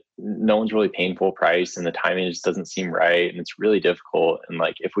interested, but no one's really paying full price, and the timing just doesn't seem right, and it's really difficult. And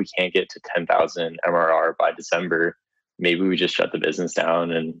like, if we can't get to 10,000 MRR by December, maybe we just shut the business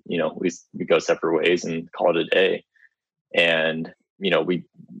down and we go separate ways and call it a day. And we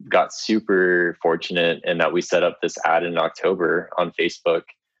got super fortunate in that we set up this ad in October on Facebook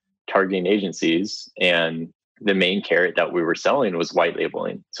targeting agencies, and the main carrot that we were selling was white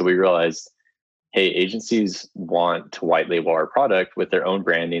labeling. So we realized, hey, agencies want to white label our product with their own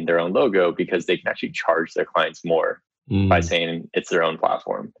branding, their own logo, because they can actually charge their clients more by saying it's their own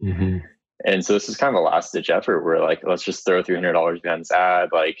platform. Mm-hmm. And so this is kind of a last ditch effort. We're like, let's just throw $300 behind this ad.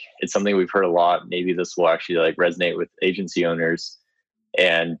 Like, it's something we've heard a lot. Maybe this will actually like resonate with agency owners.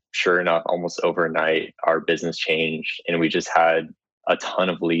 And sure enough, almost overnight, our business changed. And we just had a ton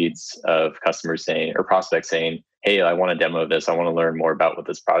of leads of customers saying, or prospects saying, hey, I want to demo this. I want to learn more about what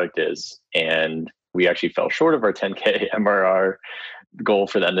this product is. And we actually fell short of our 10K MRR goal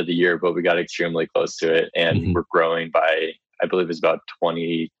for the end of the year, but we got extremely close to it. And we're growing by, I believe it's about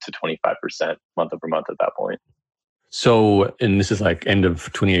 20 to 25% month over month at that point. So, and this is like end of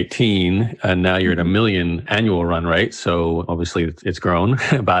 2018, and now you're at 1 million annual run rate. So obviously it's grown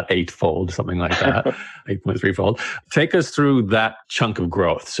about 8-fold, something like that, 8.3-fold. Take us through that chunk of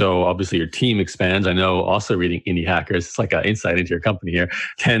growth. So obviously your team expands. I know, also reading Indie Hackers, it's like an insight into your company here,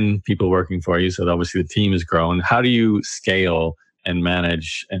 10 people working for you. So obviously the team has grown. How do you scale and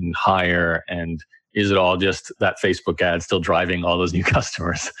manage and hire? And is it all just that Facebook ad still driving all those new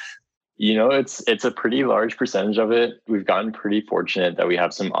customers? It's a pretty large percentage of it. We've gotten pretty fortunate that we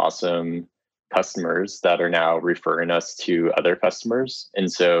have some awesome customers that are now referring us to other customers.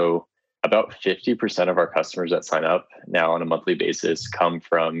 And so about 50% of our customers that sign up now on a monthly basis come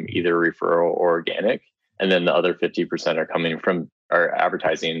from either referral or organic. And then the other 50% are coming from our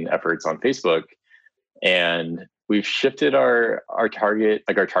advertising efforts on Facebook. And we've shifted our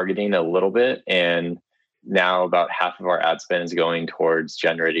targeting a little bit. And now about half of our ad spend is going towards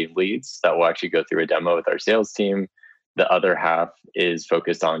generating leads that will actually go through a demo with our sales team. The other half is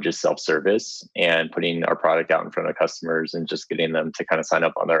focused on just self-service and putting our product out in front of customers and just getting them to kind of sign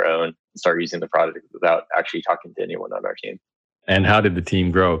up on their own and start using the product without actually talking to anyone on our team. And how did the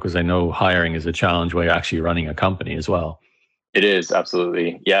team grow? Because I know hiring is a challenge while you're actually running a company as well. It is,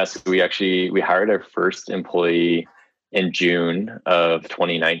 absolutely. Yes, we hired our first employee in June of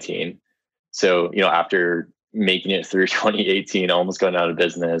 2019. So, after making it through 2018, almost going out of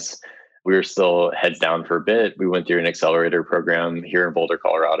business, we were still heads down for a bit. We went through an accelerator program here in Boulder,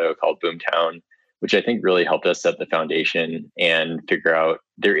 Colorado called Boomtown, which I think really helped us set the foundation and figure out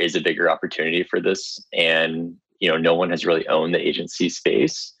there is a bigger opportunity for this. And, no one has really owned the agency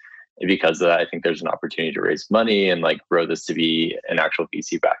space. And because of that, I think there's an opportunity to raise money and grow this to be an actual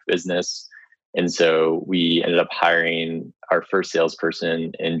VC-backed business. And so we ended up hiring our first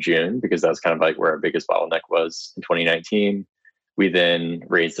salesperson in June because that's kind of where our biggest bottleneck was in 2019. We then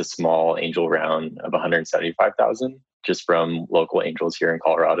raised a small angel round of 175,000 just from local angels here in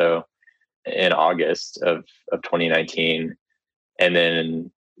Colorado in August of 2019. And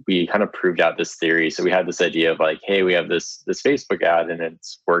then we kind of proved out this theory. So we had this idea of hey, we have this Facebook ad and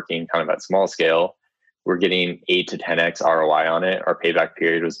it's working kind of at small scale. We're getting 8 to 10x ROI on it. Our payback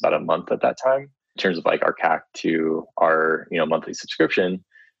period was about a month at that time in terms of our CAC to our monthly subscription.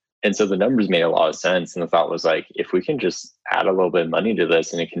 And so the numbers made a lot of sense. And the thought was if we can just add a little bit of money to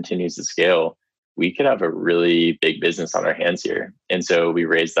this and it continues to scale, we could have a really big business on our hands here. And so we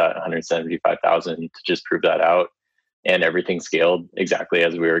raised that 175,000 to just prove that out. And everything scaled exactly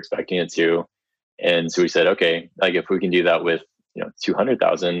as we were expecting it to. And so we said, okay, if we can do that with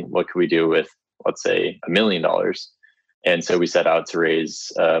 200,000, what could we do with, let's say, $1 million? And so we set out to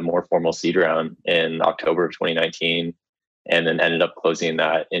raise a more formal seed round in October of 2019, and then ended up closing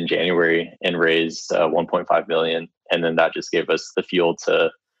that in January and raised 1.5 million. And then that just gave us the fuel to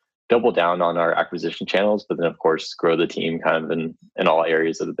double down on our acquisition channels, but then of course grow the team kind of in all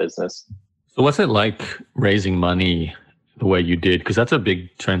areas of the business. So what's it like raising money the way you did? Because that's a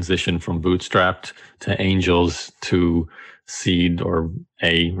big transition from bootstrapped to angels to seed or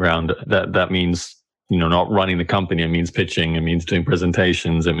A round. That means, not running the company. It means pitching. It means doing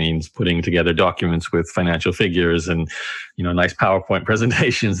presentations. It means putting together documents with financial figures and, nice PowerPoint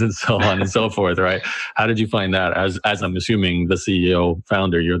presentations and so on and so forth, right? How did you find that? As I'm assuming the CEO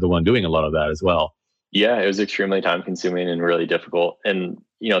founder, you're the one doing a lot of that as well. Yeah, it was extremely time consuming and really difficult. And,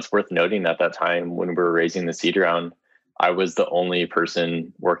 it's worth noting at that time when we were raising the seed round, I was the only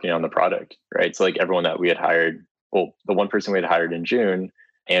person working on the product, right? So everyone that we had hired, well, the one person we had hired in June,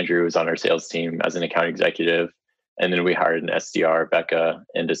 Andrew, was on our sales team as an account executive. And then we hired an SDR, Becca,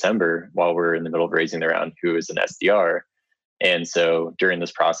 in December while we're in the middle of raising the round, who is an SDR. And so during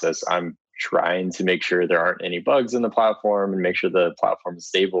this process, I'm trying to make sure there aren't any bugs in the platform and make sure the platform is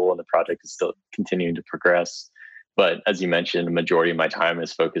stable and the project is still continuing to progress. But as you mentioned, the majority of my time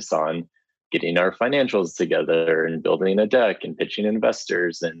is focused on getting our financials together and building a deck and pitching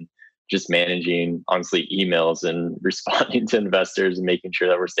investors and just managing, honestly, emails and responding to investors and making sure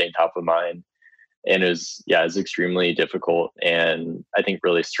that we're staying top of mind. And it was extremely difficult and I think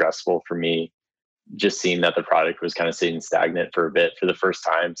really stressful for me, just seeing that the product was kind of sitting stagnant for a bit for the first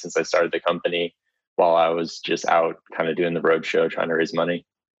time since I started the company while I was just out kind of doing the roadshow trying to raise money.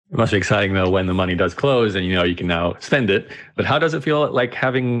 It must be exciting though when the money does close and you can now spend it. But how does it feel like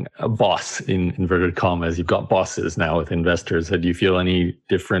having a boss in inverted commas? You've got bosses now with investors. Do you feel any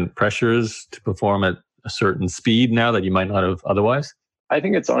different pressures to perform at a certain speed now that you might not have otherwise? I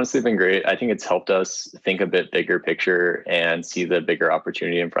think it's honestly been great. I think it's helped us think a bit bigger picture and see the bigger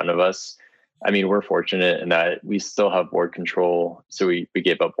opportunity in front of us. I mean, we're fortunate in that we still have board control. So we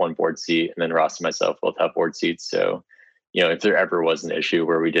gave up one board seat and then Ross and myself both have board seats. So if there ever was an issue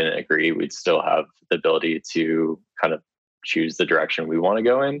where we didn't agree, we'd still have the ability to kind of choose the direction we want to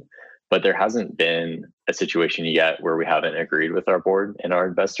go in. But there hasn't been a situation yet where we haven't agreed with our board and our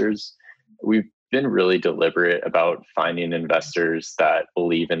investors. We've been really deliberate about finding investors that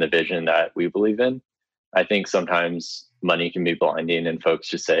believe in the vision that we believe in. I think sometimes money can be blinding and folks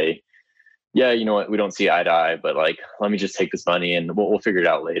just say, yeah, you know what, we don't see eye to eye, but like, let me just take this money and we'll figure it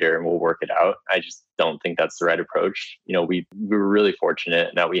out later and we'll work it out. I just don't think that's the right approach. We were really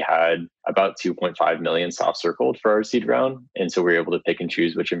fortunate that we had about 2.5 million soft circled for our seed round. And so we were able to pick and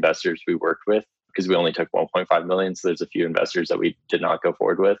choose which investors we worked with because we only took 1.5 million. So there's a few investors that we did not go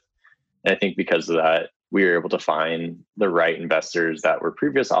forward with. And I think because of that, we were able to find the right investors that were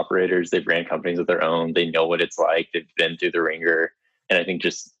previous operators. They've ran companies of their own. They know what it's like. They've been through the ringer. And I think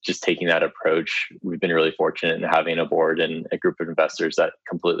just taking that approach, we've been really fortunate in having a board and a group of investors that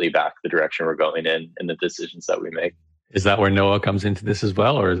completely back the direction we're going in and the decisions that we make. Is that where Noah comes into this as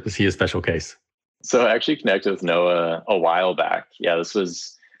well, or is he a special case? So I actually connected with Noah a while back. Yeah, this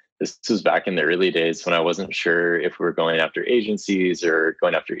was back in the early days when I wasn't sure if we were going after agencies or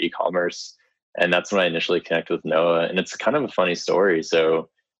going after e-commerce. And that's when I initially connected with Noah. And it's kind of a funny story. So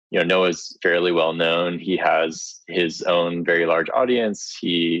Noah's fairly well known. He has his own very large audience.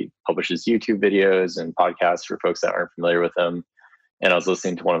 He publishes YouTube videos and podcasts for folks that aren't familiar with him. And I was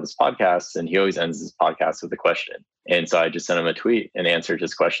listening to one of his podcasts, and he always ends his podcast with a question. And so I just sent him a tweet and answered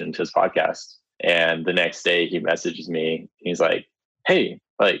his question to his podcast. And the next day he messages me and he's like, "Hey,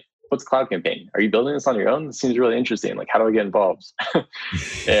 like, what's Cloud Campaign? Are you building this on your own? This seems really interesting. Like, how do I get involved?"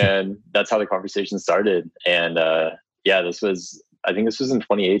 And that's how the conversation started. And I think this was in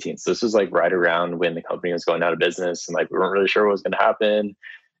 2018. So this was like right around when the company was going out of business and like we weren't really sure what was going to happen.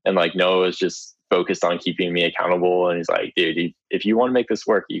 And like Noah was just focused on keeping me accountable. And he's like, "Dude, if you want to make this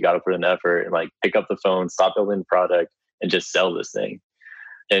work, you got to put in effort and like pick up the phone, stop building the product and just sell this thing."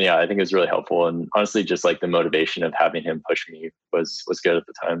 And yeah, I think it was really helpful. And honestly, just like the motivation of having him push me was good at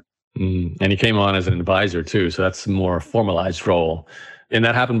the time. And he came on as an advisor too. So that's a more formalized role. And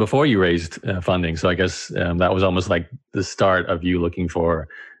that happened before you raised funding. So I guess that was almost like the start of you looking for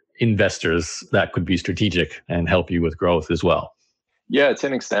investors that could be strategic and help you with growth as well. Yeah, to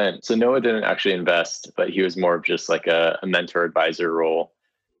an extent. So Noah didn't actually invest, but he was more of just like a mentor advisor role.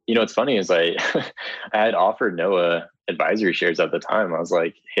 What's funny is I had offered Noah advisory shares at the time. I was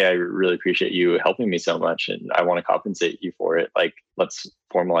like, "Hey, I really appreciate you helping me so much and I want to compensate you for it. Like, let's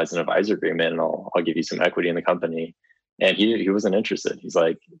formalize an advisor agreement and I'll give you some equity in the company." And he wasn't interested. He's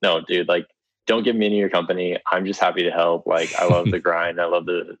like, "No, dude, like, don't give me any of your company. I'm just happy to help. Like, I love the grind. I love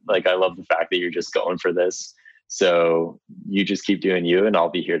the fact that you're just going for this. So you just keep doing you and I'll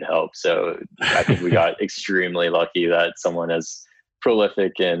be here to help." So I think we got extremely lucky that someone as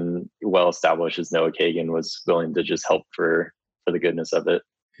prolific and well-established as Noah Kagan was willing to just help for the goodness of it.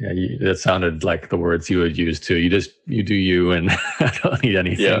 Yeah, that sounded like the words you would use too. You do you and I don't need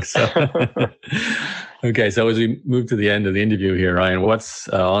anything. Yeah. So. Okay, so as we move to the end of the interview here, Ryan, what's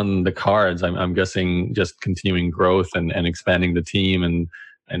on the cards? I'm guessing just continuing growth and expanding the team and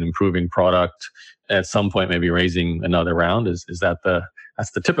improving product. At some point, maybe raising another round. Is that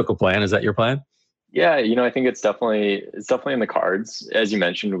that's the typical plan? Is that your plan? Yeah, I think it's definitely in the cards. As you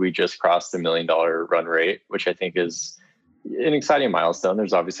mentioned, we just crossed the $1 million run rate, which I think is an exciting milestone.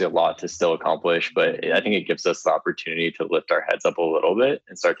 There's obviously a lot to still accomplish, but I think it gives us the opportunity to lift our heads up a little bit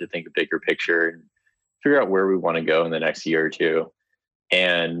and start to think a bigger picture and figure out where we want to go in the next year or two.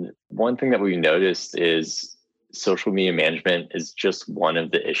 And one thing that we've noticed is social media management is just one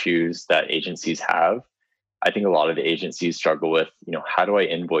of the issues that agencies have. I think a lot of agencies struggle with, how do I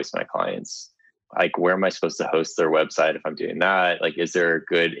invoice my clients? Like, where am I supposed to host their website if I'm doing that? Like, is there a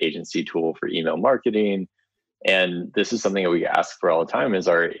good agency tool for email marketing? And this is something that we ask for all the time is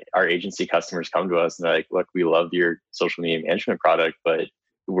our agency customers come to us and they're like, "Look, we love your social media management product, but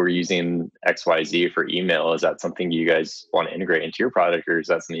we're using XYZ for email. Is that something you guys want to integrate into your product, or is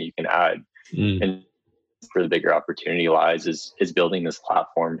that something you can add?" And where the bigger opportunity lies is building this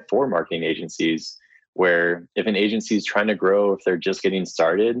platform for marketing agencies where if an agency is trying to grow, if they're just getting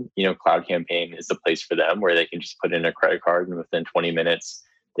started, Cloud Campaign is the place for them where they can just put in a credit card and within 20 minutes,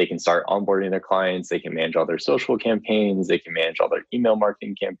 they can start onboarding their clients. They can manage all their social campaigns. They can manage all their email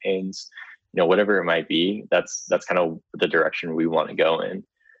marketing campaigns, whatever it might be. That's kind of the direction we want to go in.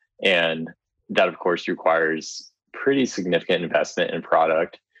 And that, of course, requires pretty significant investment in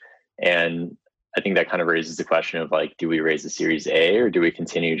product. And I think that kind of raises the question of like, do we raise a Series A or do we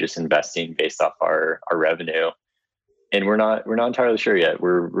continue just investing based off our revenue? And we're not entirely sure yet.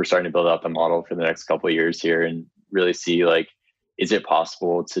 We're starting to build out the model for the next couple of years here and really see like, is it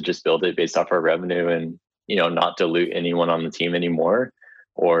possible to just build it based off our revenue and not dilute anyone on the team anymore?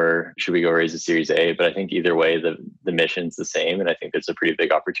 Or should we go raise a Series A? But I think either way, the mission's the same. And I think there's a pretty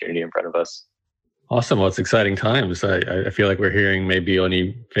big opportunity in front of us. Awesome. Well, it's exciting times. I feel like we're hearing maybe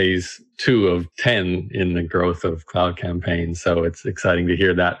only phase 2 of 10 in the growth of Cloud Campaign. So it's exciting to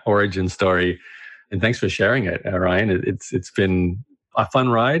hear that origin story. And thanks for sharing it, Ryan. It's been a fun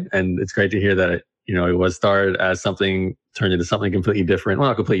ride. And it's great to hear that it was started as something, turned into something completely different. Well,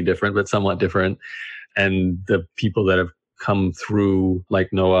 not completely different, but somewhat different. And the people that have come through,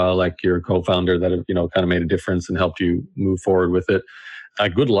 like Noah, like your co-founder, that have, kind of made a difference and helped you move forward with it.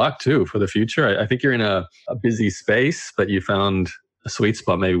 Good luck too for the future. I think you're in a busy space, but you found a sweet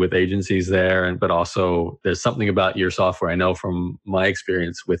spot maybe with agencies there, but also there's something about your software. I know from my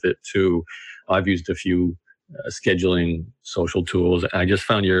experience with it too. I've used a few scheduling social tools. I just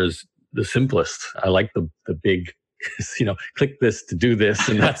found yours the simplest. I like the big, click this to do this,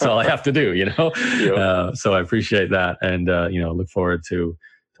 and that's all I have to do. Yep. So I appreciate that, and look forward to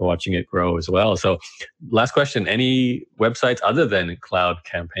watching it grow as well. So last question, any websites other than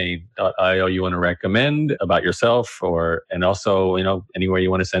cloudcampaign.io you want to recommend about yourself, and also, anywhere you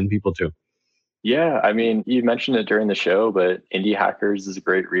want to send people to? Yeah, I mean, you mentioned it during the show, but Indie Hackers is a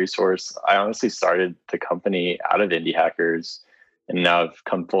great resource. I honestly started the company out of Indie Hackers, and now I've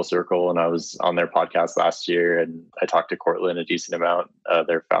come full circle, and I was on their podcast last year, and I talked to Cortland a decent amount,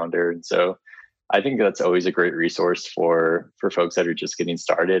 their founder. And so I think that's always a great resource for folks that are just getting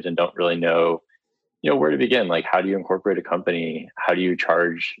started and don't really know, where to begin. Like, how do you incorporate a company? How do you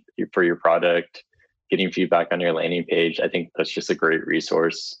charge for your product? Getting feedback on your landing page. I think that's just a great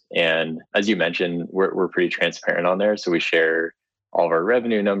resource. And as you mentioned, we're pretty transparent on there. So we share all of our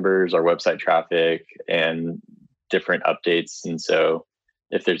revenue numbers, our website traffic, and different updates. And so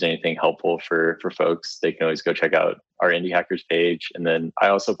if there's anything helpful for folks, they can always go check out our Indie Hackers page. And then I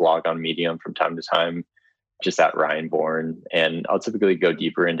also blog on Medium from time to time, just at Ryan Bourne. And I'll typically go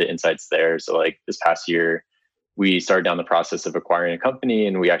deeper into insights there. So like this past year, we started down the process of acquiring a company,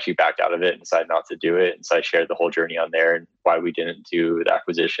 and we actually backed out of it and decided not to do it. And so I shared the whole journey on there and why we didn't do the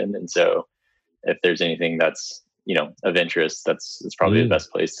acquisition. And so if there's anything that's, of interest, it's probably the best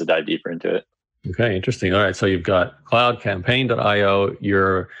place to dive deeper into it. Okay, interesting. All right. So you've got cloudcampaign.io,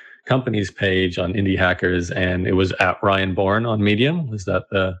 your company's page on Indie Hackers, and it was at Ryan Bourne on Medium. Is that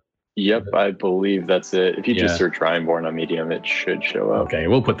the... Yep, I believe that's it. If you just search Ryan Bourne on Medium, it should show up. Okay,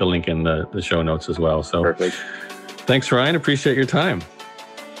 we'll put the link in the show notes as well. So perfect. Thanks, Ryan. Appreciate your time.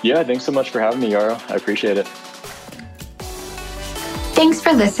 Yeah, thanks so much for having me, Yarrow. I appreciate it. Thanks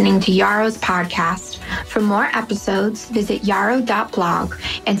for listening to Yarrow's podcast. For more episodes, visit yarrow.blog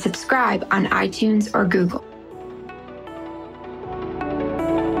and subscribe on iTunes or Google.